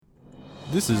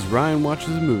This is Ryan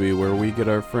Watches a Movie, where we get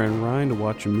our friend Ryan to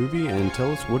watch a movie and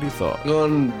tell us what he thought.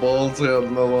 Going balls out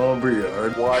in the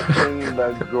lumberyard. Watching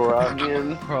the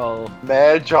Grunion Bro,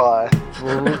 Magi.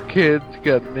 little kids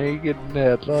got naked and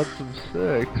had lots of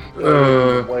sex.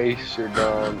 Waste your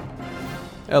done.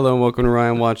 Hello and welcome to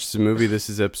Ryan Watches a Movie. This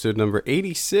is episode number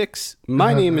 86.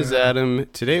 My name is Adam.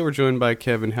 Today we're joined by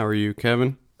Kevin. How are you,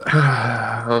 Kevin?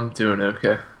 I'm doing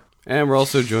okay. And we're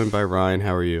also joined by Ryan.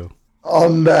 How are you?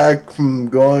 I'm back from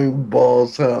going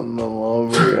balls out in the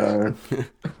lumberyard.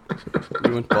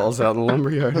 You went balls out in the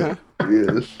lumberyard, huh?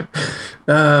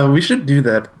 Yes. We should do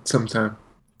that sometime.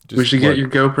 We should get your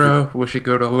GoPro. We should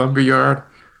go to a lumberyard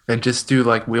and just do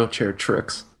like wheelchair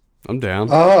tricks. I'm down.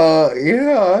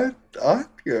 Yeah, I'd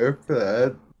go for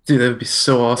that. Dude, that'd be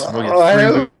so awesome. We'll I get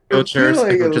have- three I feel wheelchairs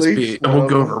like and we'll at just be, least and we'll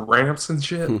go one over ramps and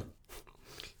shit.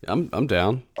 I'm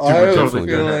down. I have a definitely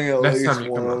good. feeling at Next least time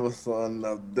you one come of up. us will end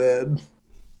up dead.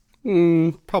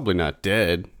 Probably not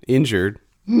dead. Injured.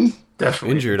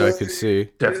 Definitely. Injured, I could see.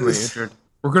 Definitely injured.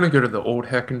 We're gonna go to the old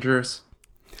Heckingers.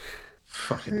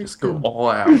 Fucking just go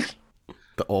all out.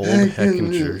 The old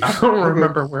Heckingers. I don't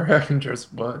remember where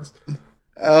Heckingers was.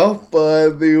 Out by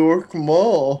the York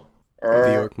Mall.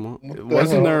 The York Mall.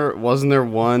 Wasn't there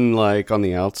one like on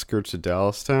the outskirts of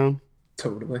Dallastown?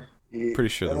 Totally. Pretty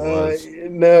sure there was.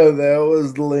 No, that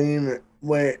was Lean.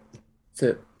 Wait, That's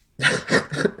it.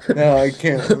 no, I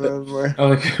can't remember.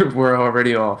 We're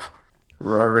already off.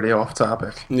 We're already off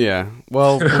topic. Yeah.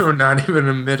 Well, We're not even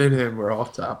a minute in. We're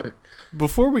off topic.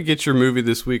 before we get your movie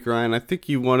this week, Ryan, I think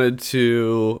you wanted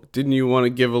to. Didn't you want to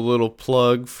give a little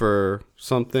plug for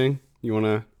something? You want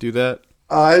to do that?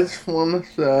 I just want to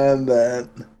say that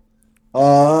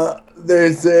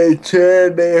there's a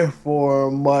charity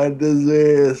for my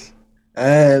disease,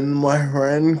 and my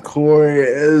friend Corey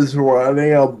is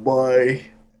riding a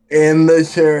bike in the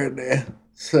charity.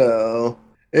 So,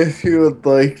 if you would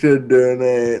like to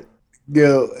donate,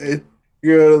 go to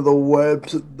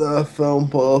the Film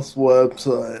Pulse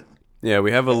website. Yeah,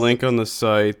 we have a link on the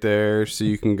site there, so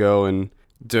you can go and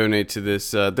donate to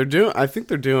this. I think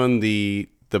they're doing the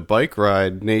bike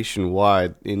ride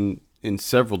nationwide in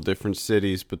several different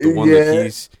cities, but the one that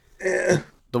he's Yeah.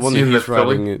 the one Is he that in he's the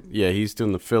Philly? riding it. Yeah, he's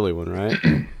doing the Philly one, right?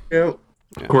 Yep.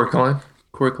 Corey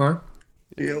Klein.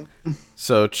 Yep.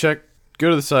 So go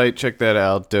to the site, check that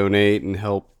out, donate, and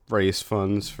help raise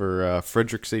funds for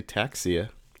Friedreich's ataxia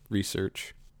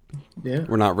research. Yeah.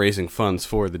 We're not raising funds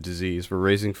for the disease. We're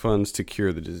raising funds to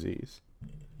cure the disease.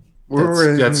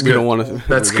 That's We good. don't want to.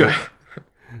 That's good.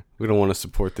 We don't want to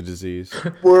support the disease.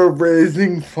 We're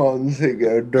raising funds to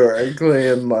go directly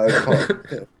in my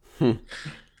pocket.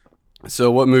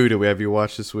 So, what movie do we have you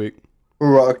watch this week?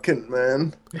 Rocket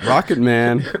Man. Rocket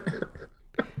Man.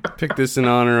 Picked this in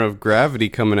honor of Gravity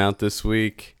coming out this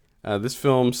week. This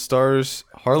film stars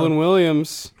Harlan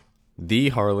Williams, the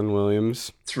Harlan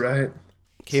Williams. That's right.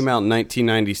 Came out in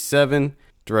 1997,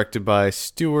 directed by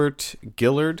Stuart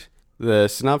Gillard. The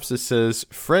synopsis says,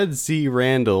 Fred Z.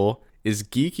 Randall is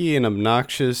geeky and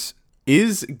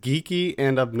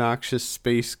obnoxious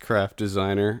spacecraft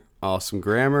designer, awesome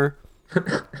grammar,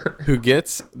 who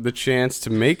gets the chance to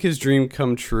make his dream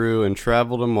come true and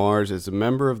travel to Mars as a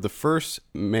member of the first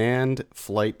manned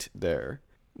flight there.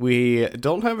 We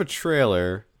don't have a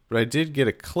trailer, but I did get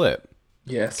a clip.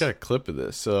 Yes. Got a clip of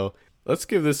this, so let's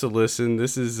give this a listen.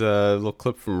 This is a little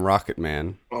clip from Rocket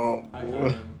Man. Oh,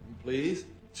 boy. Please,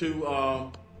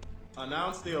 to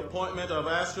announce the appointment of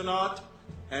astronaut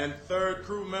and third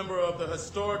crew member of the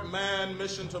historic manned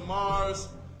mission to Mars,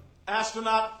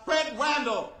 astronaut Fred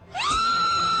Randall.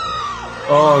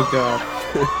 Oh god.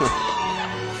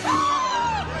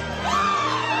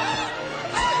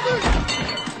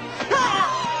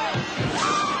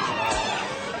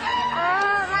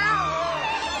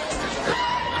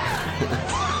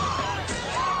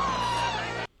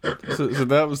 So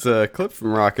that was a clip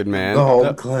from Rocket Man. The whole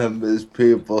That- clip is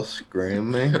people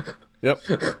screaming. Yep.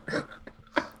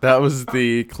 That was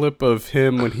the clip of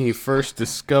him when he first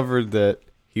discovered that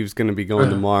he was going to be going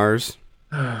to Mars.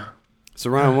 So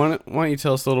Ryan, why don't you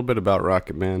tell us a little bit about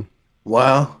Rocket Man?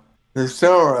 Well, there's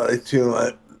not really too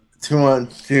much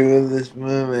to this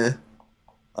movie.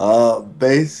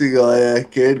 Basically, a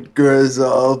kid grows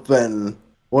up and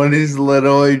when he's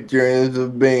little, he dreams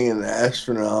of being an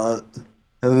astronaut.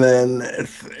 And then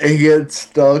he gets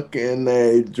stuck in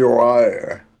a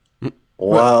dryer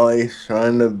while he's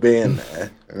trying to be an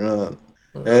astronaut.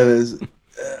 And is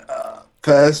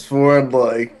fast forward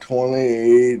like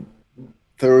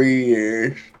 23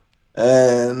 years,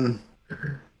 and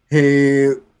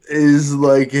he is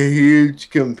like a huge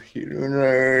computer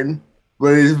nerd,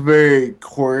 but he's a very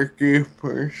quirky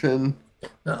person.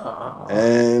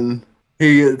 And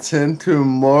he gets sent to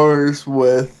Mars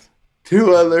with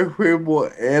 2 other people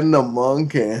and a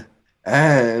monkey.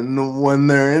 And when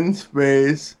they're in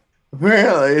space,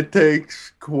 apparently it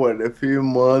takes quite a few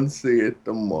months to get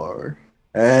to Mars.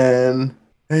 And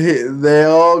they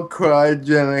all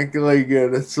cryogenically go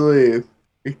to sleep,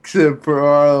 except for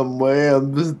Harlan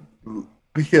Williams,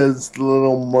 because the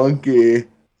little monkey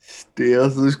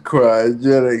steals his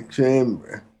cryogenic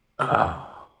chamber.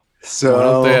 So why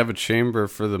don't they have a chamber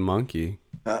for the monkey?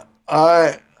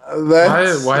 Why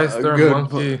is there a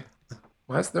monkey?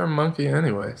 Why is there a monkey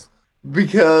anyways?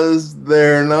 Because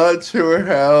they're not sure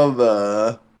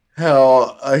how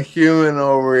a human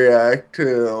will react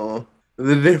to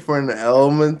the different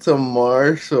elements of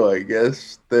Mars, so I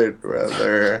guess they'd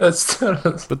rather.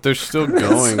 But they're still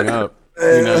going up.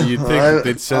 You know, you'd think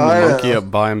they'd send the monkey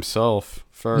up by himself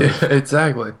first. Yeah,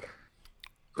 exactly.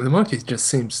 The monkey just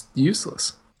seems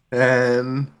useless.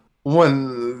 And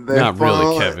when they Not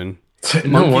really, Kevin.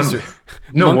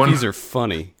 Monkeys are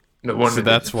funny. No wonder. So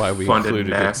that's why we funded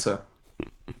included NASA.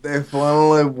 They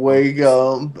finally wake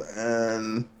up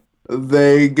and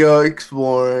they go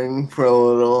exploring for a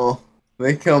little.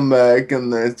 They come back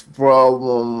and there's a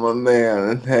problem when they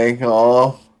have to take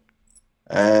off.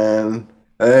 And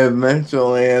they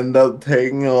eventually end up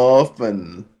taking off,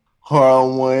 and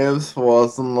Harlan Williams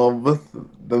falls in love with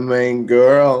the main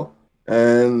girl.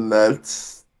 And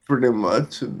that's pretty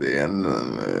much the end of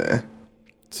the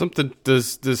movie.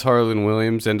 Does Harlan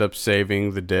Williams end up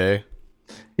saving the day?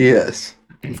 Yes.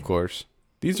 Of course.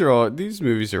 These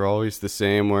movies are always the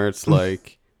same, where it's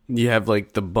like you have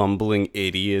like the bumbling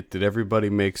idiot that everybody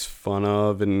makes fun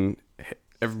of and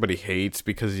everybody hates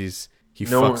because he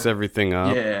fucks everything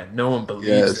up. Yeah, no one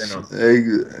believes in him.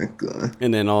 Exactly.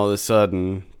 And then all of a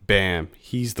sudden, bam,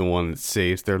 he's the one that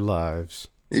saves their lives.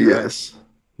 Yes.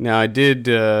 Now I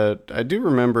do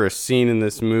remember a scene in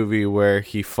this movie where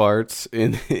he farts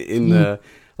in the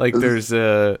like there's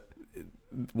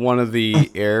one of the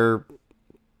air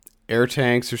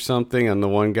tanks or something, and the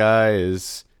one guy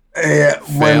is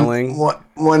failing.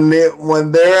 When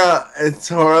they're it's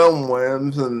Harlan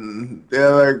Williams and the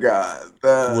other guy,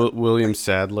 William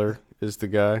Sadler is the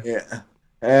guy. Yeah,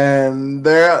 and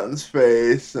they're out in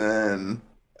space, and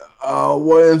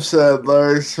William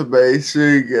Sadler's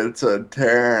spacesuit gets a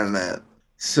tear in it,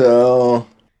 so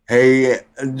he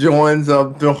joins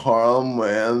up to Harlan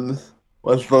Williams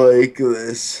with like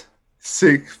this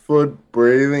 6-foot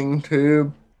breathing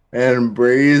tube and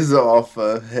breathes off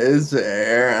of his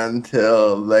air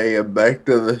until they get back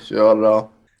to the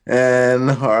shuttle, and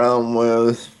Harlan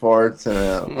Williams farts in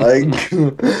it like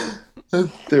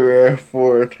 3 or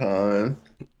 4 times.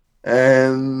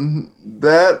 And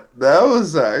that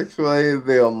was actually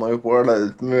the only part of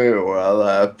this movie where I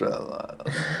laughed out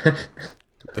loud.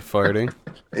 The farting?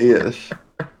 Yes.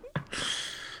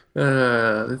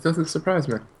 It doesn't surprise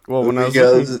me. Well, when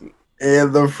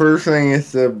And the first thing he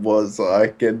said was, I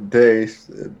could taste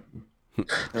it.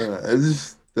 It's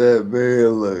just that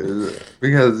movie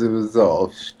because it was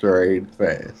all straight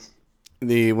face.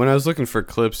 When I was looking for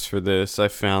clips for this, I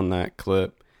found that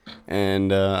clip,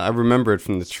 and I remember it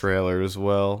from the trailer as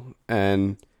well.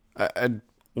 And I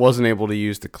wasn't able to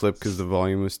use the clip because the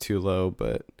volume was too low,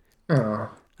 but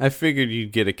I figured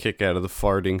you'd get a kick out of the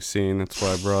farting scene. That's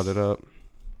why I brought it up.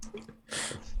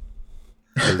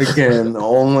 Again,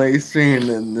 only scene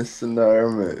in this entire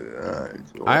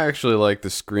movie. I actually like the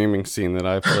screaming scene that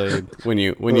I played when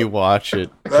you watch it.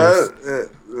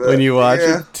 When you watch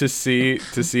it to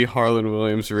see Harlan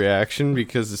Williams' reaction,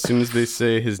 because as soon as they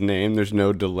say his name, there's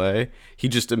no delay. He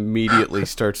just immediately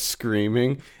starts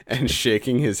screaming and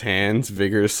shaking his hands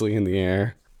vigorously in the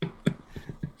air.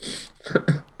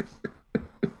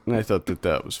 And I thought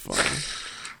that was funny.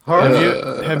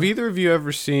 Have either of you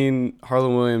ever seen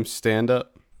Harlan Williams stand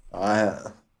up? I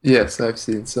have. Yes, I've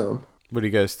seen some. What do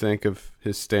you guys think of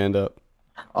his stand up?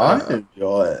 I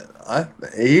enjoy it.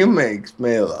 He makes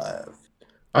me laugh.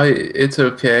 It's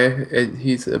okay.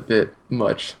 He's a bit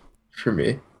much for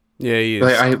me. Yeah, he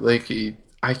is.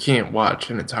 I can't watch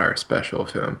an entire special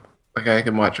of him. Like, I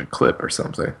can watch a clip or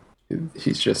something.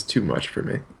 He's just too much for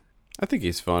me. I think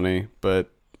he's funny, but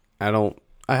I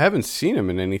haven't seen him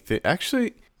in anything.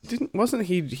 Actually, wasn't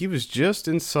he was just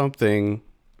in something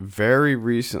very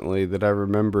recently that I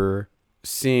remember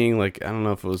seeing, like, I don't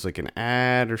know if it was like an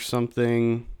ad or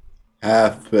something.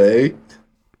 Half-Baked?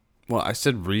 Well, I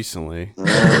said recently.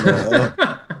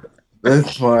 That's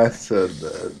why I said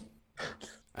that.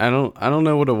 I don't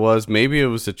know what it was. Maybe it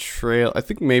was a trail. I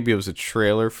think maybe it was a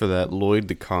trailer for that Lloyd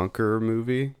the Conqueror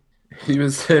movie. He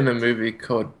was in a movie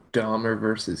called Dahmer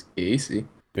versus Gacy.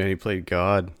 Yeah, he played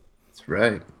God. That's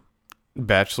right.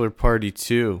 Bachelor Party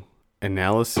 2,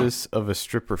 Analysis of a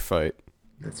Stripper Fight.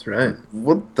 That's right.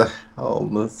 What the hell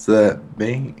does that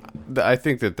mean? I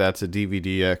think that's a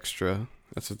DVD extra.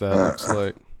 That's what that looks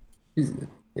like.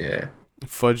 Yeah.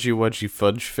 Fudgy Wudgy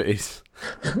Fudge Face.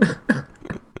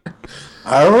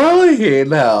 I really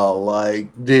hate how, like,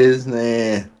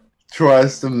 Disney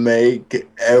tries to make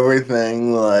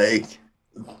everything, like,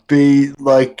 be,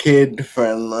 like,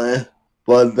 kid-friendly,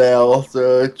 but they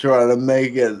also try to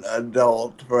make it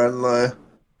adult-friendly,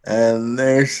 and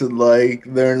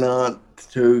they're not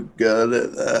too good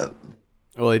at that.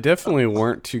 Well, they definitely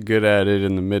weren't too good at it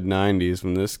in the mid-90s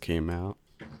when this came out.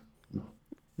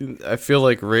 I feel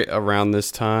like right around this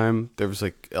time, there was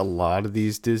like a lot of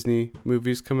these Disney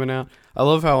movies coming out. I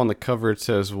love how on the cover it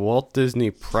says, Walt Disney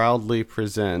proudly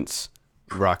presents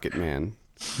Rocket Man.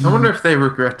 I wonder if they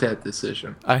regret that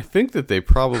decision. I think that they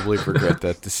probably regret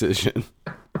that decision.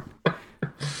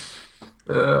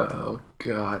 Oh,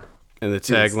 God. And the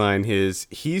tagline is,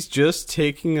 he's just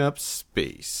taking up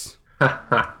space.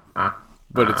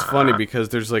 But it's funny because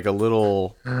there's like a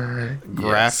little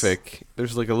graphic. Yes.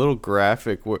 There's like a little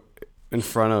graphic in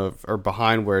front of or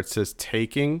behind where it says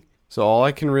taking. So all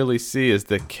I can really see is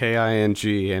the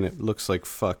KING and it looks like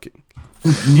fucking.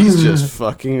 He's just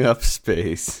fucking up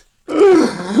space.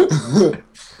 It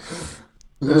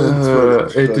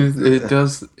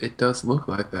does look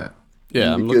like that.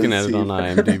 Yeah, I'm looking at it on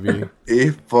IMDb. He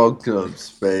fucked up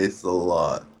space a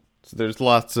lot. So there's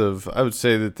lots of, I would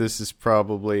say that this is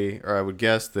probably, or I would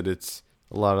guess that it's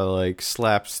a lot of like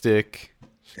slapstick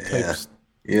types.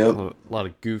 Yep. A lot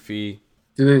of goofy.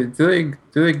 Do they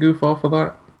goof off a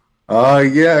lot?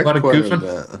 Yeah, a lot of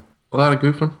goofing. A lot of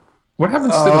goofing. What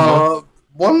happens to them?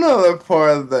 One other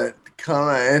part that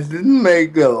it didn't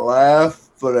make me laugh,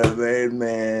 but it made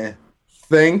me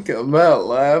think about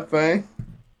laughing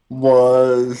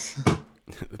was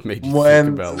made you think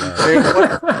about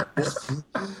laughing.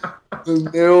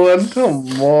 They went to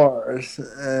Mars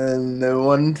and they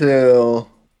went to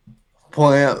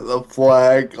plant the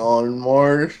flag on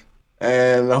Mars,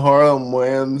 and Harlan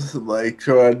Williams like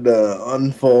tried to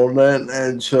unfold it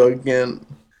and shook it,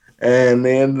 and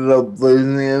he ended up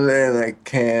losing it in a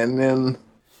canyon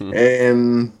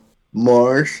in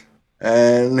Mars.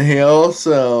 And he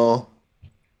also,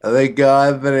 the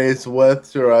guy that he's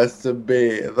with tries to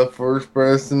be the first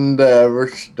person to ever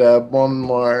step on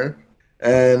Mars.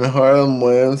 And Harlan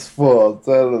Williams falls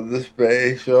out of the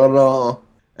space shuttle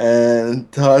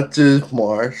and touches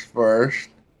Mars first.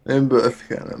 They both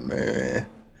kind of made me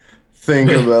think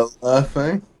about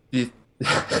laughing.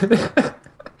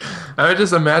 I would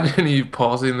just imagine you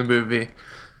pausing the movie,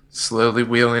 slowly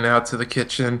wheeling out to the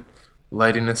kitchen,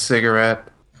 lighting a cigarette,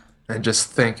 and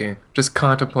just thinking, just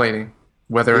contemplating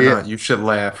whether or not you should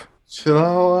laugh. Should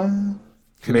I laugh?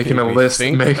 Making a list.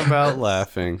 Think about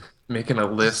laughing. Making a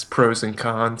list, pros and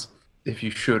cons, if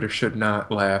you should or should not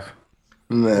laugh.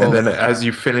 No. And then as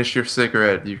you finish your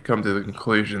cigarette, you come to the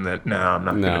conclusion that, no, I'm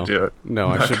not going to do it. No,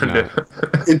 I should not.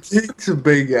 It takes a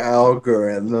big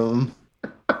algorithm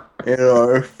in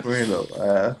order for me to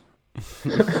laugh.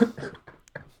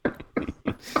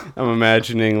 I'm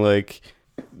imagining, like,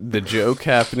 the joke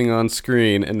happening on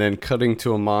screen and then cutting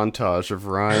to a montage of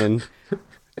Ryan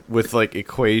with like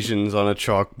equations on a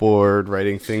chalkboard,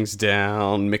 writing things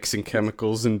down, mixing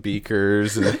chemicals in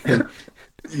beakers, and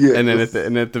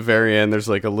then at the very end, there's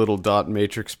like a little dot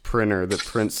matrix printer that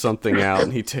prints something out,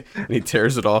 and he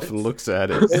tears it off and looks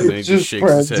at it, and then he just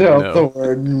shakes his head out no. The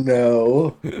word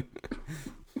no.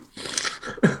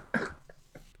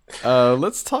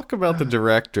 Let's talk about the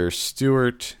director,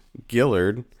 Stuart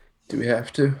Gillard. Do we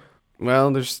have to?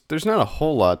 Well, there's not a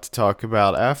whole lot to talk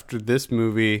about. After this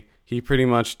movie, he pretty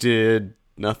much did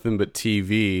nothing but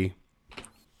TV.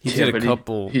 He did a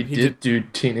couple. He did do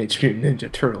Teenage Mutant Ninja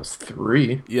Turtles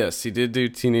 3. Yes, he did do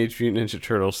Teenage Mutant Ninja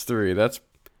Turtles 3. That's,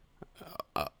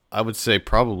 I would say,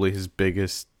 probably his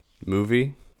biggest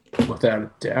movie. Without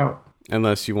a doubt.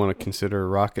 Unless you want to consider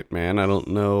Rocket Man. I don't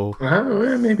know.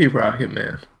 Maybe Rocket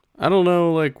Man. I don't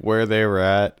know like where they were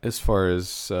at as far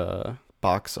as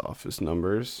box office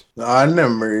numbers. I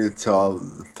never even saw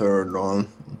the third one.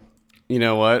 You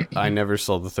know what? I never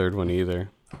saw the third one either.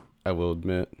 I will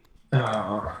admit.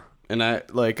 Oh. And I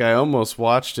almost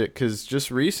watched it because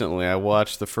just recently I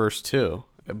watched the first two,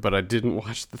 but I didn't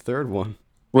watch the third one.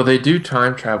 Well, they do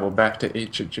time travel back to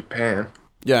ancient Japan.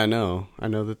 Yeah, I know. I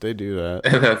know that they do that.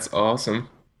 And that's awesome.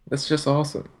 That's just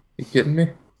awesome. You kidding me?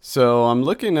 So I'm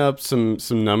looking up some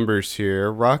numbers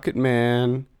here. Rocket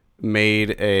Man made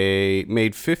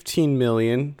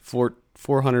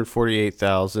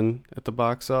 15,448,000 at the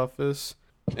box office,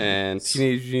 and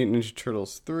Teenage Mutant Ninja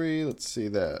Turtles 3. Let's see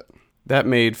that. That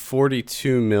made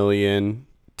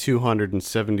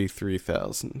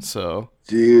 42,273,000. So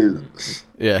Jesus.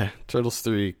 yeah, Turtles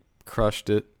 3 crushed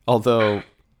it. Although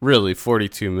really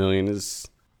 42 million is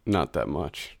not that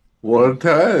much. What a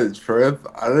time trip.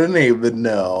 I didn't even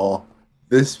know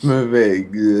this movie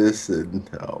existed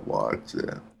until I watched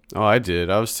it. Oh, I did.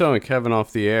 I was telling Kevin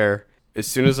off the air. As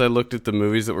soon as I looked at the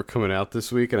movies that were coming out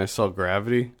this week and I saw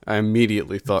Gravity, I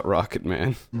immediately thought Rocket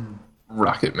Man.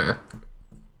 Rocket Man.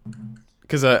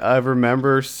 Because I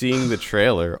remember seeing the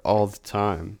trailer all the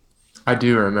time. I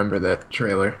do remember that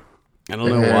trailer. I don't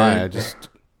know why. I just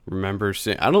remember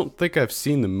seeing... I don't think I've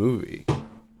seen the movie.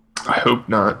 I hope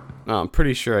not. No, I'm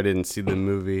pretty sure I didn't see the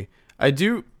movie. I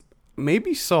do...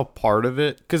 Maybe saw part of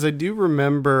it. Because I do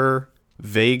remember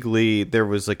vaguely there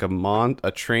was like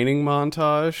a training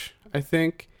montage, I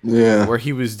think. Yeah. Where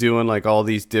he was doing like all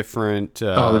these different...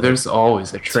 There's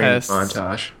always a training tests.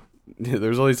 montage.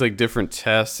 There's all these like different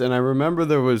tests, and I remember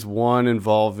there was one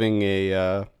involving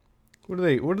a what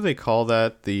do they call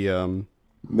that? The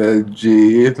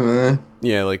G thing.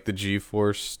 yeah, like the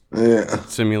G-force Yeah.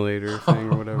 simulator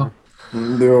thing or whatever.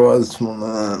 There was one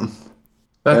of them.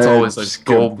 That's And always like just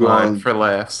gold kept going. mine for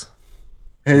laughs.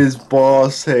 His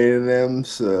boss hated him,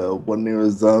 so when he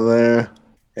was on there,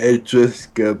 it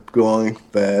just kept going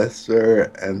faster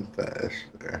and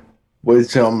faster.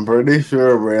 Which I'm pretty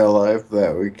sure in real life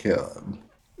that would kill him.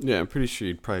 Yeah, I'm pretty sure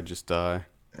you'd probably just die.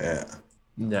 Yeah.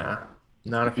 Nah,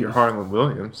 not if you're Harlan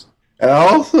Williams. And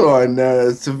also, I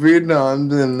noticed a few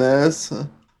times in this,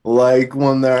 like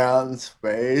when they're out in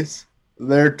space,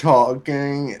 they're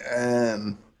talking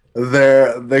and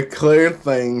the clear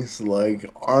things like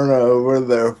aren't over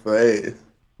their face.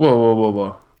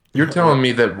 Whoa. You're telling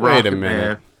me that Wait a Rocket minute.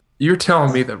 Man... You're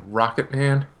telling me that Rocket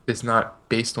Man is not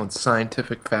based on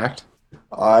scientific fact?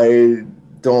 I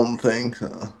don't think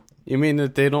so. You mean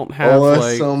that they don't have Unless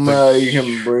like? somehow you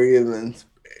can breathe in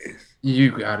space.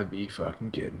 You gotta be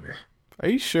fucking kidding me. Are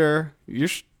you sure?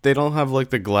 They don't have like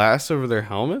the glass over their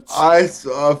helmets? I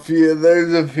saw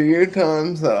there's a few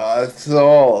times that I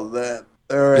saw that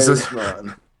there Is is this-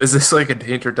 none. Is this like a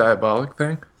Danger Diabolic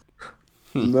thing?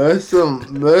 Most of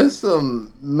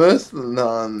the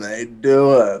time they do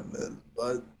have it,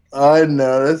 but I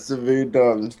noticed a few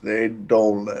times they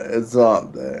don't. It's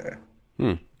not there.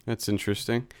 That's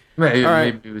interesting. Maybe, All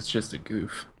right. maybe it was just a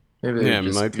goof. Maybe they Yeah, were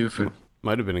just might goofing,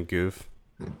 have been a goof.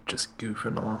 just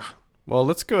goofing off. Well,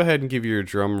 let's go ahead and give you your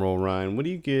drum roll, Ryan. What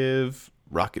do you give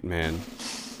Rocket Man?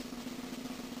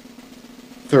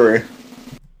 3.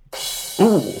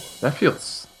 Ooh,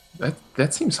 that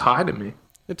seems high to me.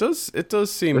 It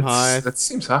does seem high. That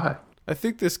seems high. I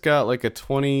think this got like a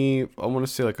 20, I want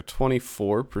to say like a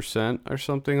 24% or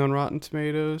something on Rotten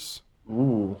Tomatoes.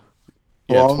 Ooh.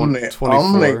 Yeah, Well,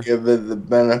 I'm gonna give it the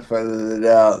benefit of the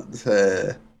doubt.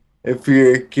 To, if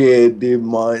you're a kid, you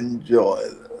might enjoy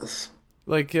this.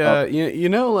 Like, you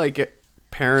know, like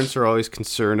parents are always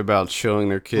concerned about showing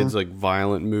their kids like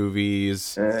violent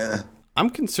movies. Yeah. I'm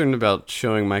concerned about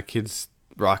showing my kids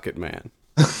Rocket Man.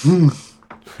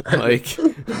 Like,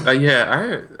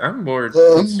 Yeah, I'm more I'm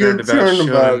concerned concerned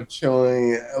about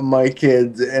showing my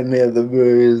kids any of the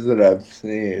movies that I've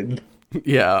seen.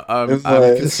 yeah, I'm If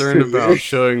I- concerned about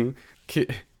showing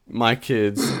my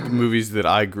kids movies that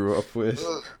I grew up with,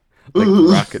 like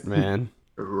Rocket Man.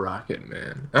 Rocket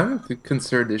Man. I'm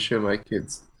concerned to show my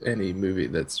kids any movie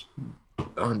that's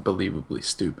unbelievably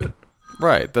stupid.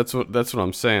 Right, that's what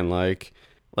I'm saying. Like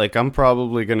I'm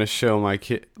probably gonna show my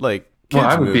kid like kids Well,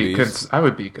 I would movies. I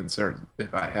would be concerned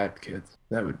if I had kids.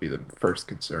 That would be the first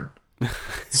concern.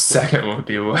 Second would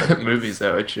be what movies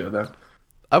I would show them.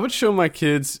 I would show my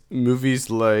kids movies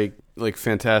like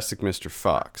Fantastic Mr.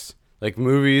 Fox, like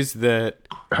movies that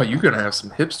Oh, you're gonna have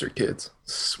some hipster kids.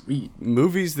 Sweet.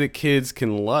 kids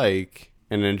can like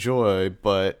and enjoy,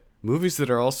 but movies that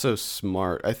are also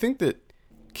smart. I think that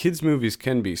kids' movies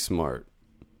can be smart.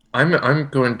 I'm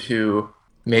going to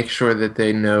make sure that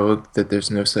they know that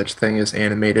there's no such thing as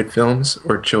animated films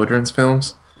or children's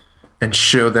films, and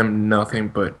show them nothing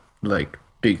but like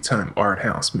big time art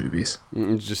house movies.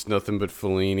 Just nothing but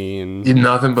Fellini and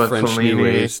Nothing but French New Fellini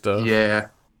Wave stuff. Yeah,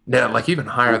 like even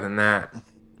higher than that,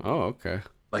 Oh, okay.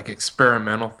 like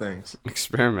experimental things.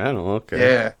 Experimental. Okay.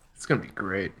 Yeah, it's gonna be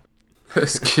great.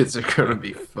 Those kids are gonna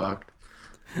be fucked.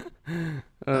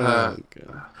 Oh,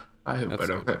 God. I hope I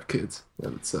don't have kids.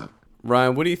 That would suck.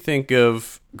 Ryan, what do you think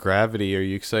of Gravity? Are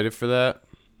you excited for that?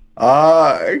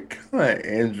 It kind of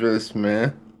interests me.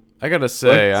 I gotta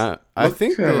say, I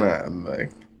think that kinda,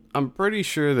 I'm pretty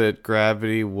sure that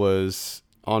Gravity was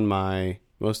on my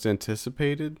most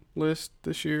anticipated list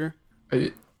this year.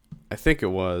 I, I think it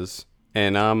was.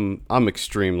 and I'm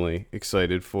extremely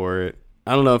excited for it.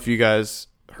 I don't know if you guys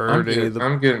heard any of the.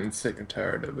 I'm getting sick and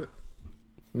tired of it.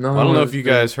 No, I don't know if you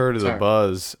guys heard of the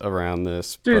buzz around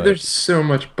this. Dude, but there's so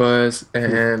much buzz,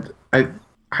 and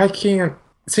I can't.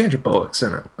 Sandra Bullock's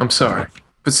in it. I'm sorry,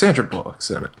 but Sandra Bullock's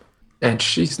in it, and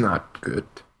she's not good.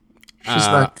 She's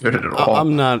not good at all.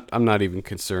 I'm not even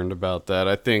concerned about that.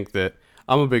 I think that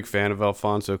I'm a big fan of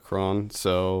Alfonso Cuarón,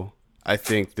 so I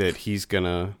think that he's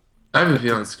gonna. I have a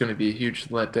feeling it's going to be a huge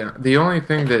letdown. The only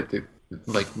thing that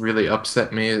like really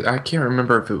upset me is I can't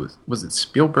remember if it was it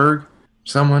Spielberg,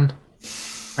 someone.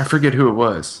 I forget who it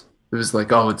was. It was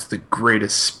like, oh, it's the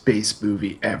greatest space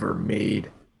movie ever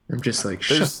made. I'm just like,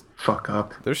 shut the fuck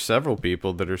up. There's several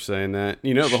people that are saying that.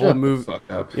 You know, the Shut whole the movie. fuck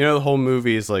up. You know, the whole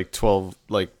movie is like 12,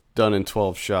 like done in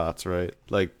 12 shots, right?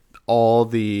 Like all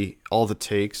the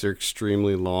takes are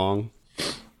extremely long.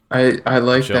 I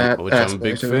like that, which I'm a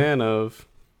big aspect of it. fan of.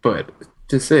 But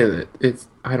to say that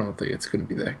I don't think it's going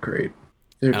to be that great.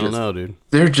 I don't know, dude.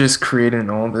 They're just creating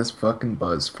all this fucking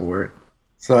buzz for it.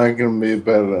 It's not gonna be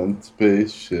better than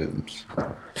spaceships.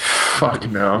 Fuck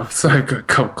no. It's not going to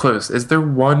come close. Is there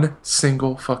one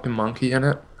single fucking monkey in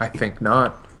it? I think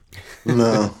not.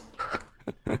 No.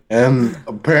 And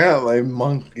apparently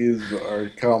monkeys are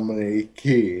comedy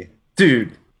key.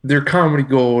 Dude, they're comedy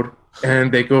gold,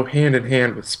 and they go hand in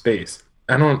hand with space.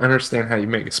 I don't understand how you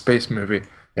make a space movie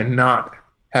and not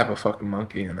have a fucking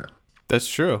monkey in it. That's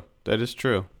true. That is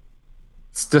true.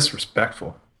 It's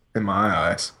disrespectful in my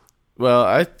eyes.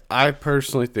 Well, I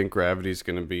personally think Gravity's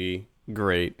going to be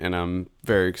great, and I'm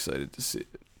very excited to see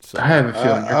it. So, I have a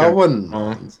feeling I wouldn't be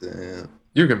wrong. say it.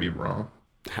 You're going to be wrong.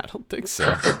 I don't think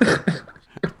so.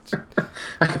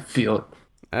 I can feel it.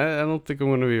 I don't think I'm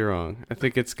going to be wrong. I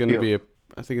think it's going to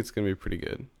be pretty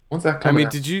good. When's that I coming mean,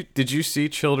 out? did you see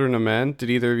Children of Men? Did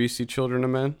either of you see Children of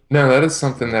Men? No, that is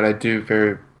something that I do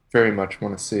very, very much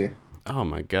want to see. Oh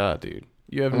my god, dude.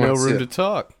 You have I no wanna see room to it.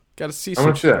 talk. Got to see I some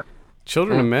want to see that.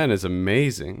 Children of Men is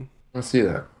amazing. I want to see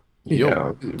that.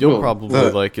 You'll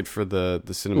probably like it for the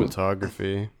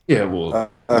cinematography. Yeah, well.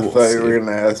 I we'll thought see. you were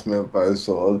gonna ask me if I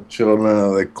saw Children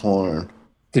of the Corn.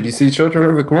 Did you see Children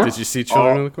of the Corn? Did you see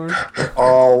Children of the Corn?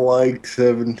 All like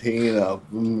 17 of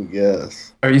them,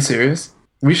 yes. Are you serious?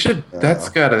 We should. That's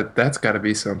gotta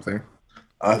be something.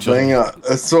 I think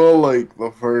I saw like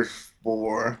the first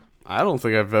 4. I don't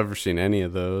think I've ever seen any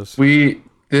of those. Dude,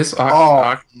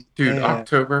 man.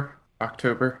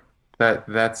 October.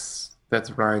 That's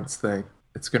Ryan's thing.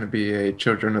 It's gonna be a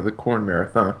Children of the Corn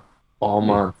marathon all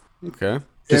month. Okay.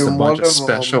 Just a And bunch one of of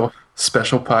them-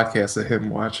 special podcasts of him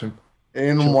watching.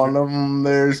 In one of them,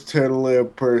 there's totally a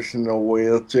person in a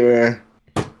wheelchair.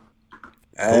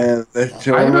 And the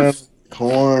Children of the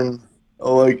Corn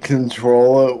like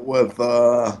control it with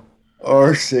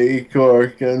RC car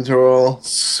control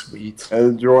Sweet.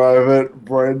 and drive it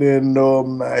right into a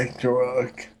Mack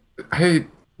truck.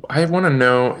 I want to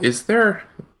know, is there,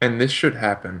 and this should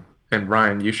happen, and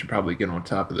Ryan, you should probably get on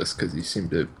top of this because you seem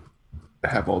to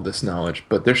have all this knowledge,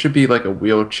 but there should be like a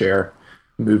wheelchair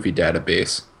movie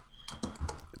database.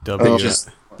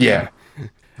 Yeah.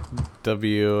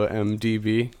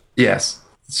 WMDB. Yes.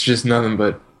 It's just nothing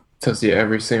but tells you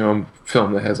every single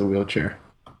film that has a wheelchair.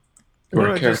 Or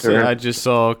a character. I just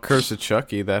saw Curse of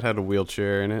Chucky that had a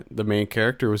wheelchair in it. The main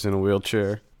character was in a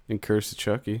wheelchair in Curse of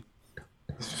Chucky.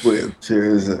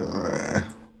 Wheelchairs.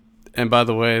 And by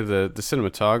the way, the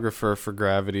cinematographer for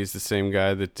Gravity is the same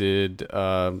guy that did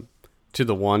To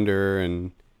the Wonder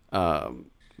and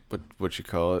what you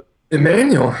call it?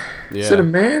 Emmanuel. Yeah. Is it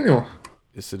Emmanuel?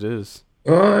 Yes, it is.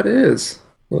 Oh, it is.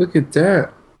 Look at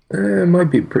that. It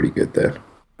might be pretty good then.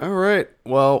 All right.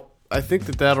 Well, I think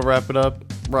that'll wrap it up.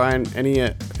 Ryan,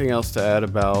 anything else to add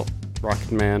about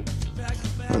Rocket Man?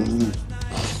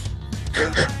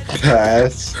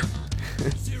 Pass.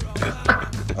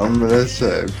 I'm gonna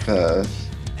say pass.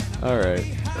 All right.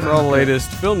 For all the latest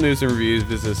film news and reviews,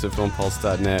 visit us at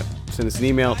filmpulse.net. Send us an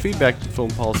email, feedback at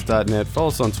filmpulse.net. Follow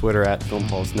us on Twitter at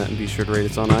filmpulse.net, and be sure to rate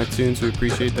us on iTunes. We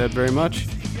appreciate that very much.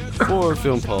 For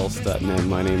filmpulse.net,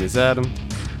 my name is Adam,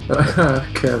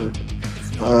 Kevin.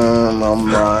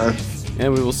 I'm Ryan.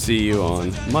 and we will see you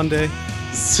on Monday.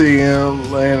 See you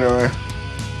later.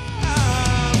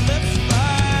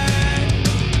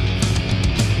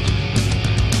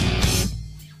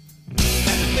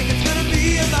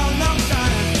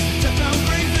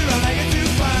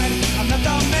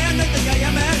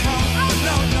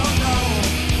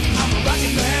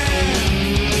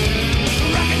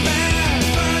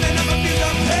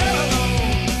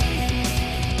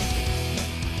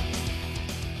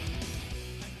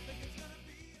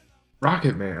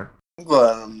 Rocket Man. I'm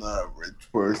glad I'm not a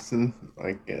rich person.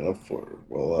 I can't afford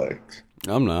a Rolex.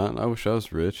 I'm not. I wish I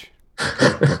was rich.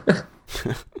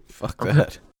 Fuck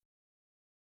that.